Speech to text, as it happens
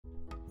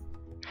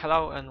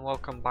Hello and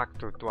welcome back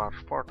to Dwarf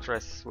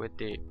Fortress with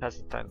the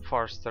Peasant and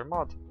Forester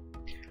mod.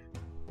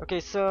 Okay,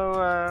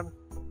 so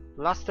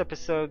last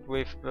episode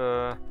we've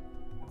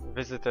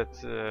visited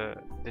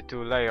the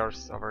two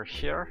layers over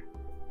here.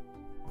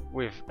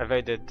 We've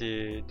evaded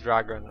the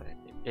dragon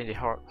in the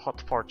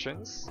Hot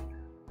Fortunes,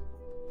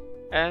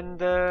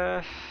 and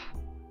I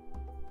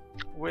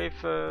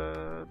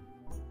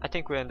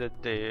think we ended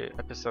the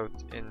episode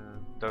in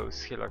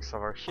those hillocks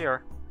over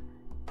here.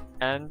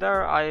 And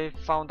there I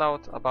found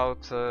out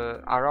about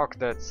a rock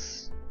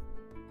that's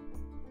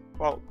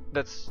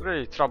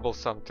really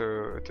troublesome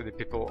to the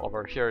people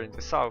over here in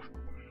the south.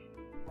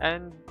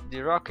 And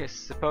the rock is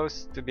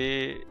supposed to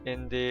be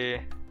in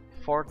the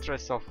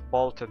Fortress of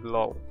Bolted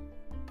Low.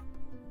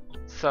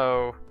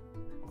 So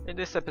in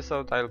this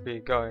episode I'll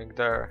be going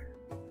there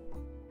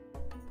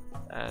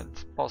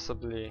and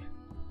possibly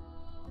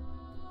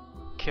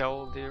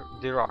kill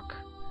the rock.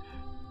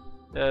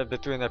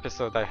 Between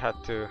episodes I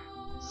had to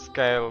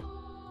scale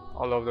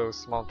all of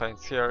those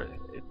mountains here.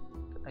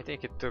 I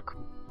think it took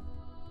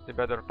the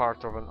better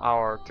part of an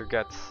hour to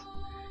get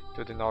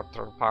to the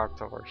northern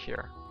part over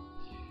here.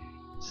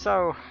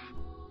 So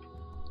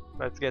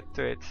let's get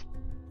to it.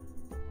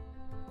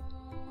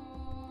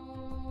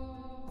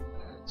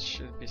 It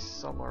should be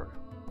somewhere.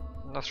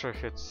 I'm not sure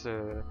if it's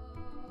in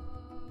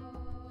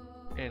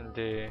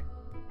the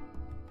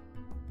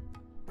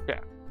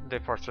the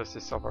fortress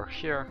is over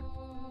here.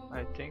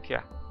 I think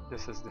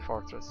this is the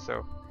fortress.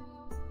 So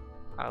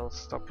I'll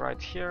stop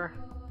right here.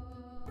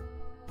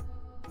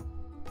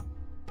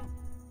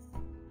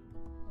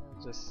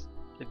 I'll just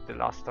eat the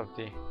last of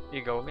the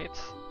eagle meat.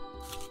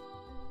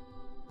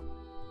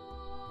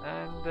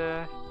 And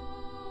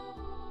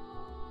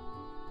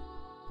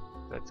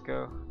let's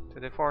go to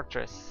the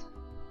fortress.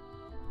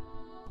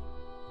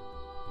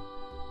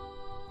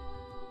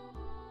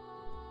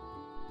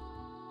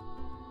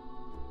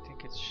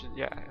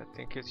 I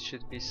think it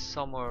should be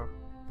somewhere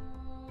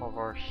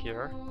over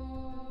here.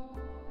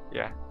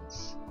 Yeah,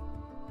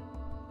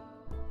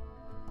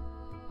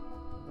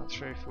 I'm not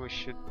sure if we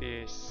should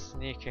be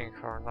sneaking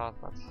or not,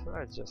 but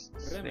let's just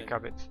sneak a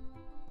bit.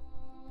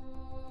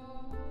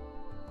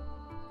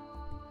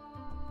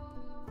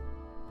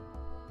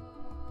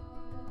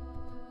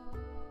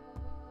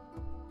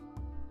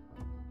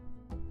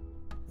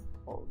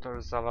 Oh,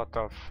 there's a lot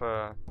of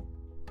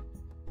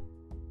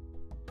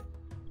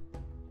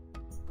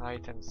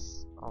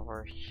items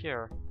over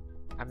here.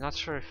 I'm not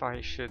sure if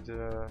I should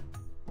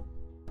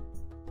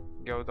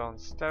go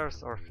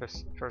downstairs or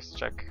first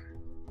check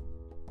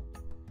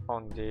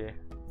on the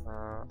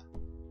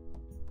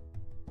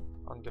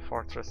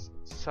fortress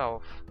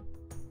itself.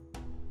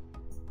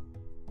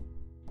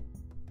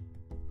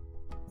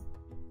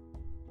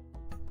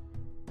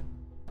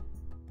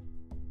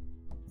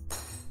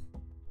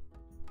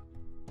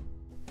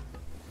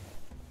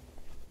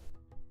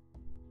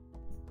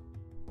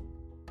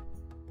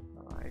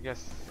 I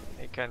guess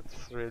I can't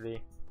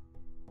really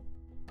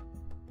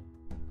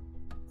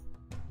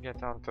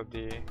get onto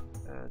the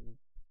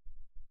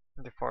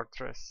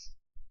fortress.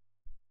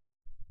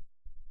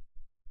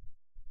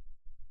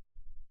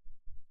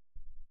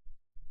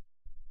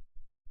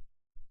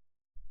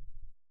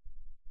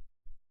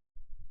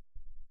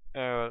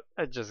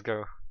 Let's just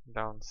go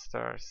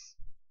downstairs.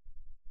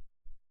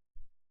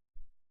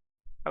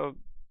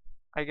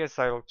 I guess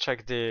I'll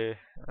check the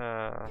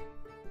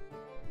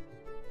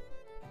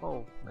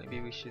oh,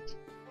 maybe we should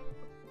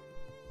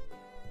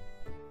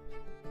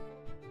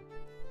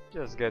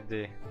just get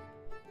the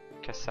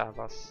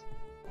cassavas.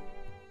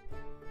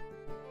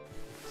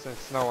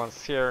 Since no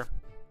one's here,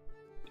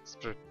 it's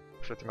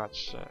pretty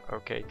much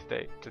okay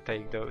to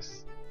take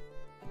those.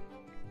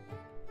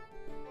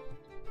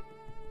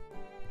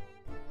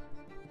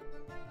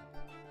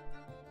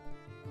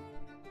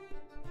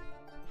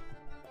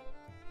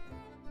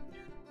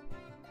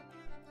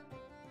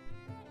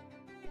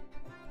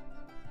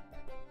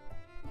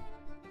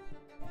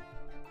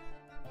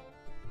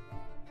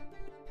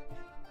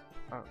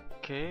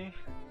 Okay.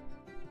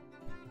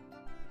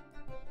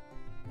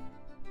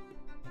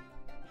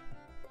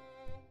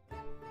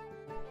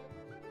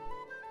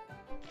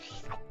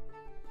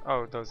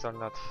 Oh, those are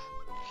not.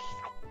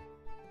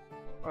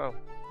 Well,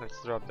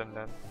 let's drop them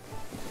then.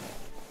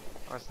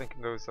 I was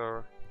thinking those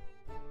are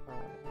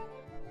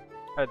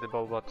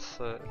edible, but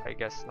I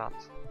guess not.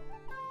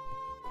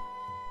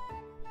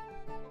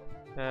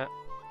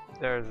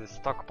 There's a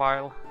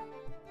stockpile.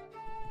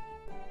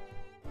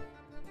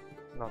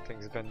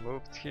 Nothing's been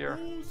moved here.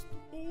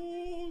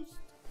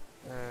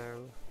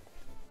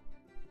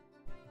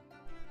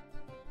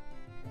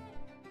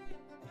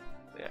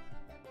 Yeah,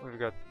 we've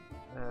got.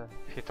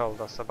 He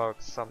told us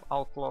about some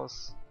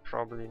outlaws,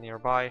 probably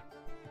nearby.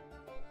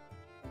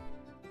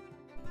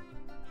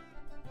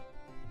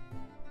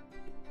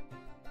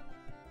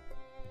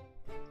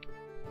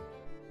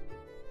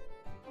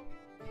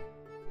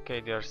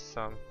 Okay, there's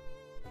some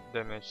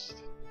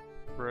damaged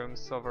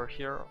rooms over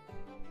here.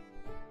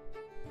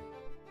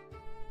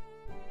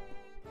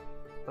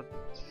 But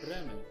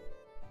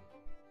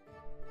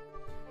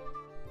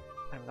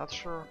I'm not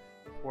sure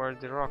where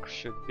the rock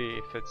should be.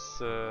 If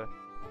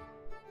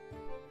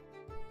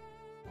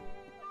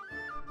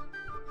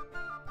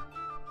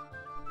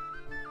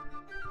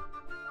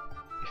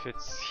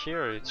it's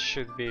here, it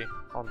should be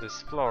on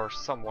this floor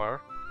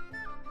somewhere.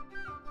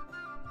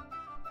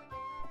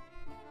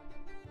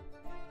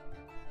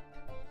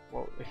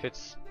 Well, if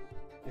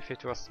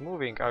it was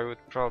moving, I would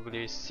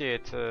probably see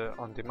it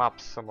on the map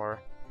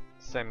somewhere,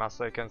 same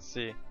as I can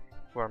see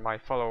where my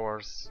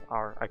followers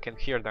are. I can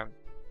hear them,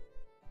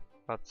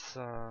 but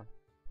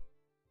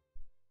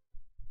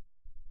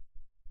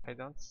I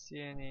don't see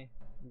any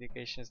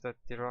indications that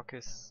the rock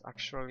is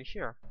actually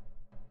here.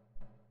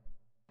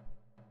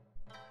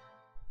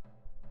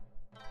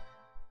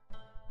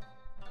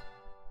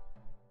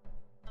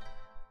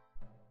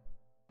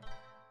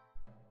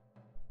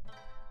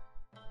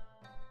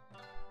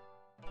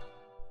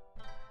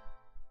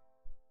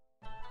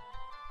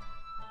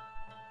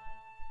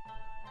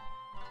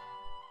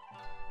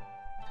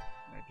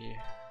 Maybe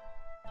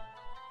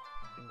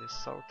in the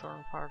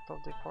southern part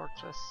of the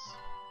fortress.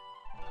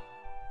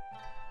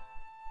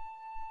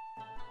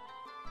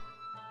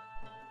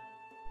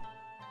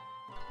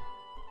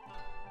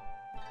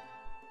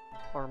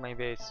 Or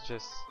maybe it's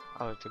just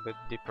a little bit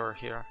deeper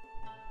here.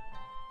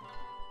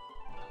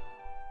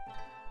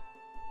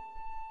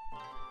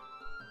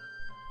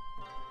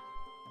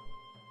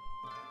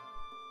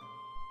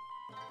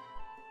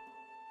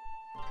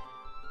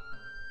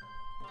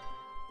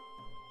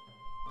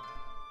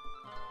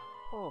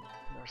 Oh,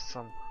 there's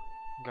some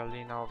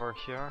galena over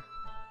here.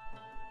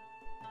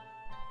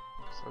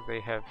 So they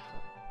have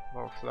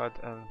both lead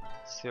and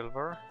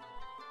silver.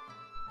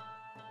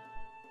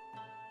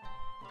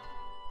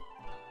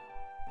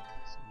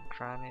 Some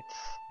granite.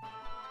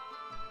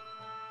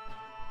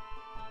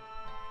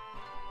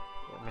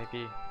 Yeah,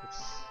 maybe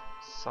it's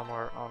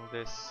somewhere on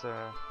this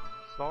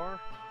floor.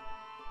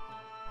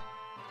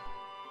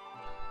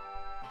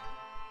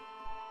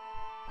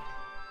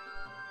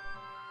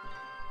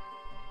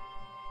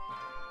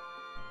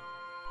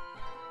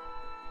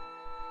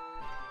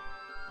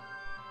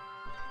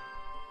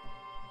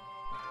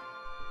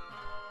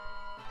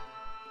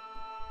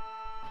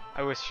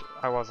 I wish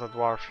I was a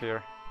dwarf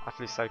here. At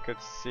least I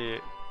could see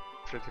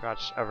pretty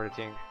much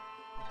everything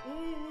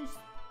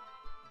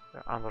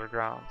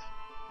underground.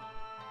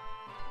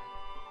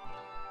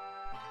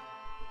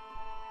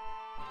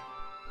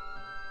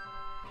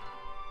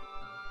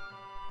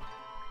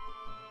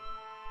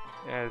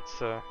 Yeah,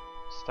 it's a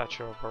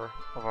statue of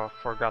a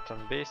forgotten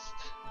beast.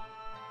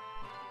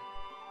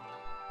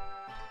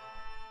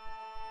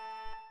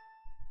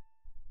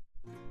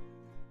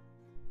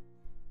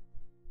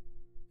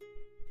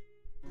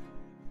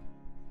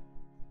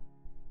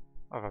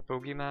 Of a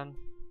boogeyman.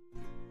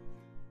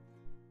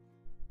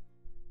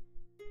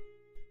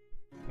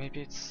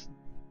 Maybe it's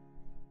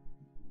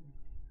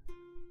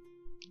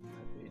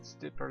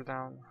deeper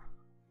down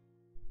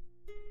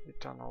the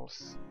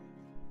tunnels.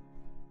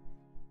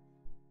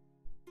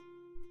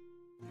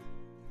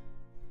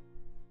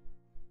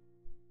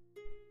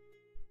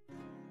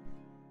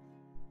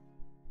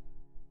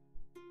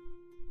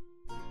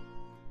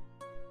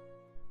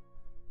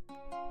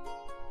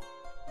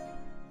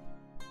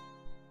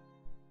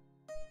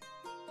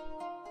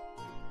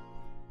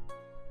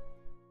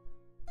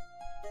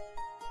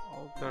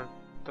 There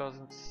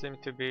doesn't seem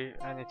to be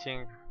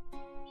anything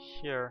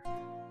here.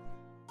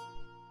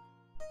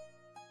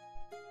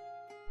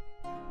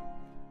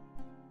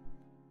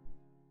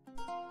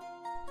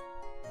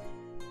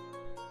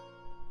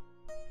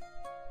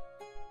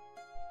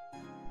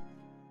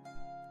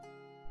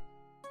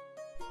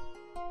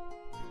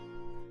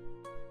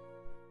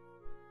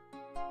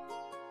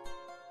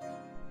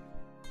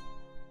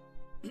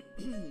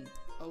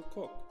 I'll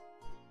cook.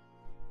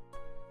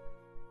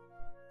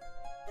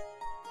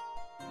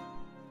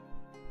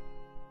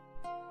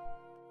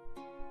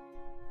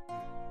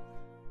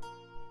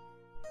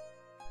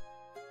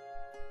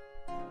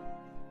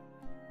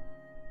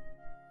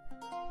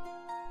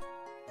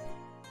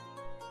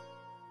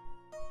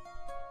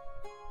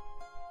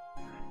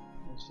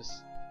 Let's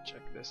just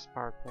check this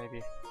part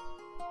maybe.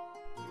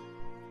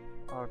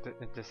 Oh,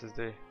 this is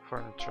the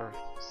furniture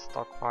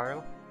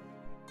stockpile.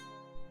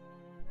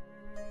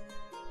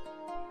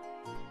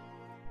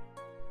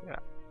 Yeah.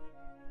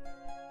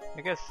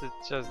 I guess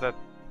it's just that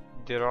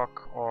the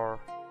rock or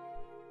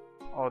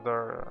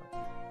other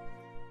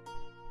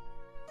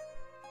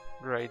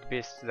great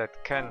beasts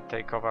that can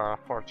take over a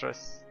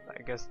fortress,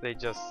 I guess they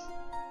just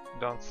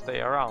don't stay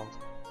around.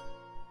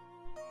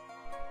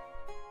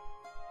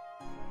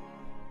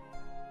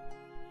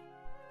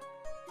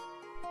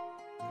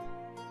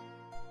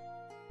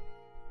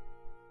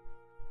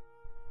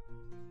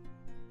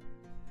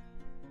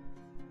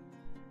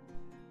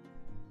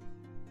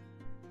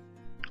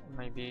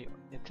 Maybe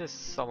it is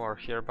somewhere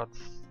here, but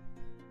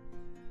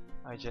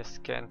I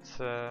just can't.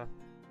 Yeah,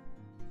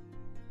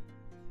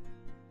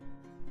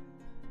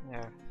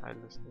 I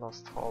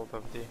lost hold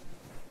of the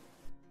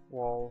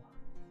wall.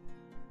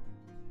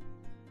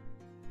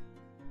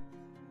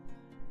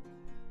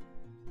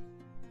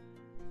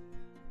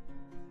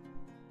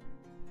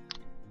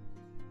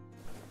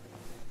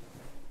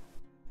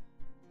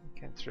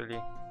 can't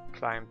really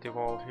climb the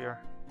wall here.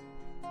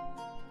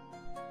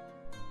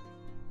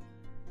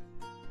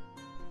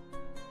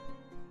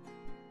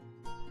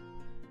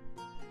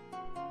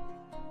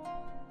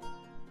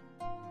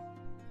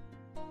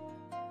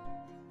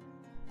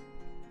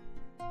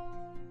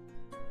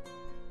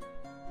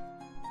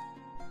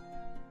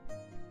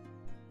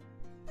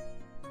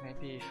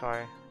 Maybe if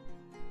I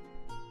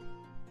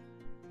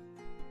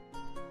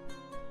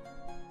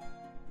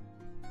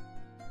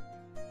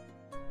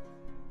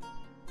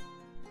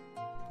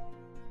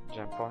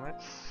jump on it,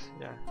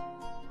 yeah.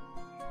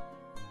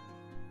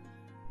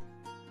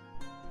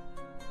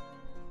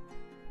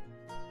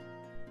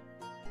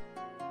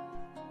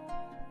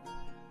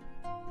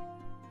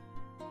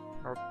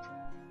 Nope,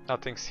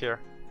 nothing's here.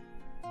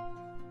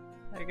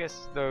 I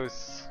guess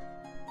those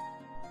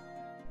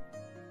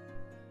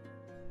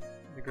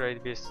the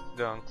great beasts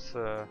don't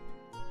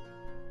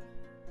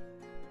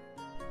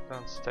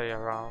stay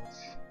around.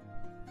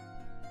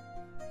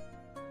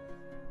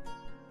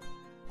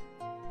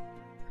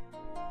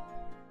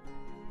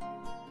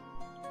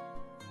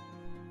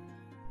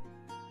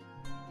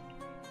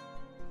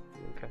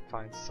 We can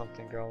find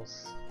something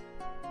else.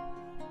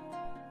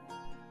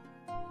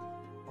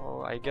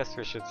 Well, I guess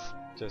we should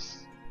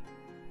just.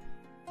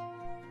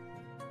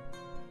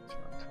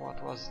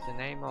 What was the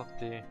name of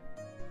the?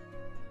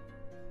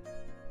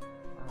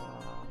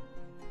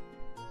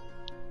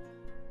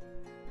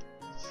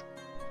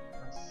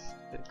 Let's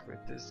stick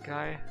with this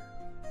guy.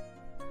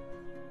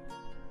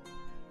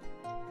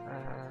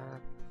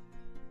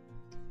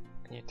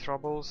 Any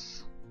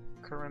troubles?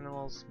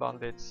 Criminals,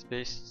 bandits,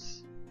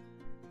 beasts?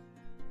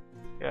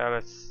 Yeah,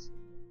 let's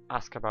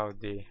ask about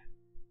the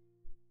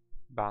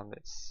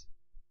bandits.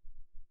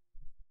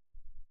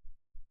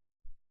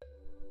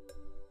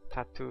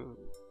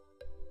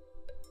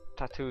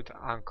 Tattooed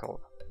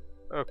uncle.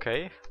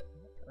 Okay.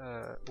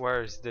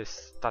 Where is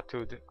this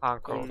tattooed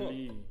uncle?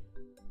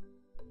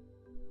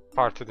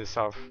 Far to the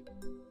south.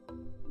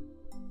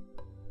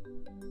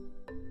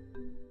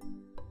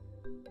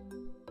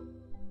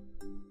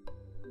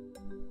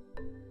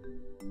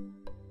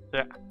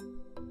 Yeah,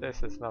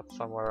 this is not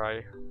somewhere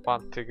I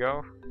want to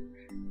go.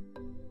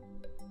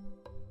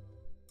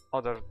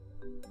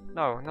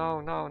 No.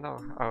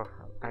 Oh,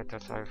 I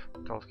thought I've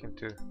told him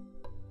to.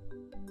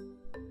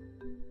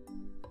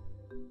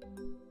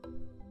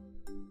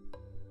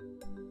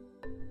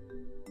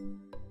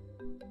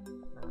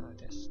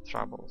 There's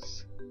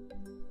troubles.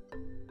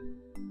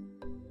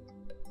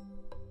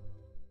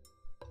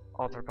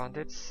 Other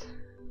bandits.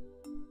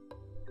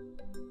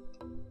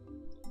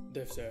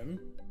 There's them.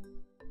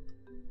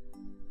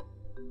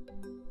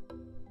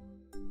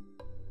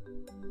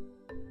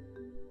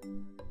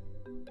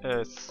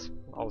 It's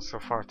also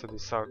far to the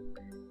south.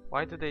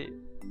 Why do they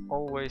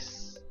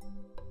always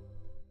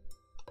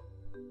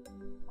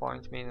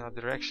point me in a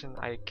direction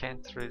I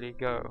can't really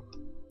go?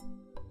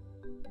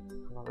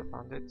 Another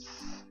bandits.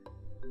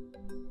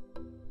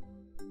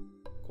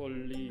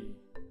 Colli.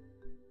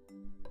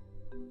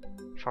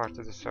 Far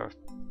to the south.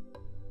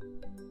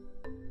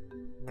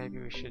 Maybe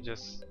we should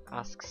just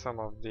ask some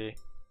of the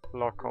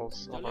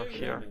locals over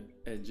here.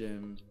 A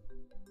gem.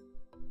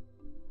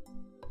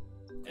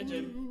 A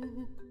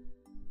gem.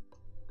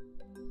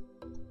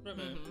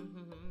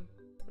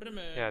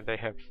 Yeah, they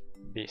have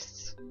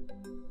beasts.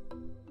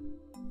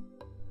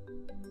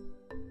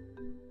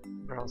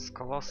 Bronze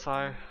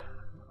colossi.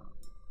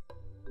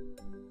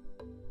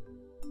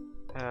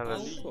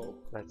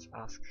 Let's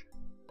ask.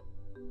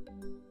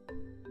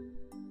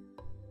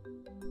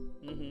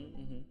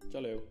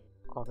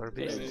 Other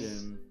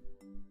beasts.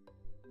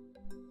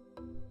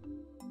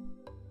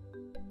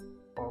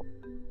 Oh.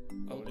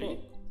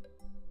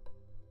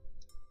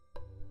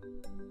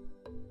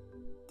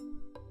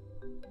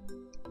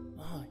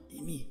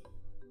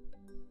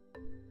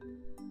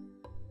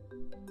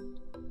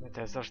 The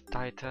desert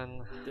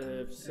titan.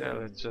 Yeah,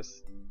 let's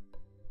just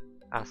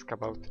ask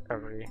about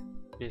every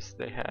beast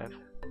they have.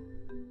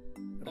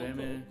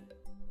 Reme.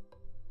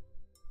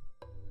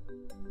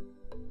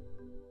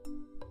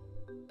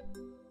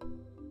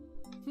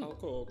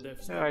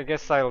 Yeah, I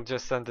guess I'll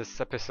just end this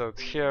episode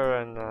here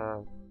and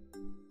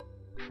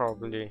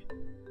probably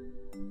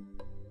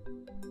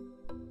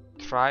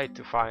try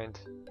to find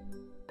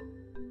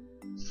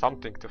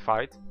something to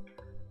fight.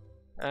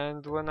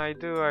 And when I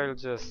do, I'll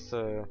just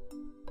I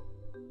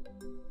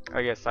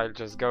guess I'll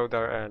just go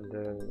there and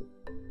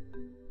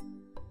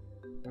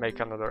make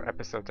another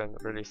episode and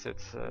release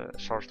it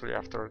shortly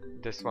after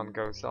this one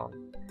goes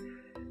on.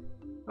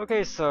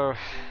 Okay, so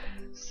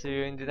see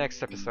you in the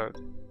next episode.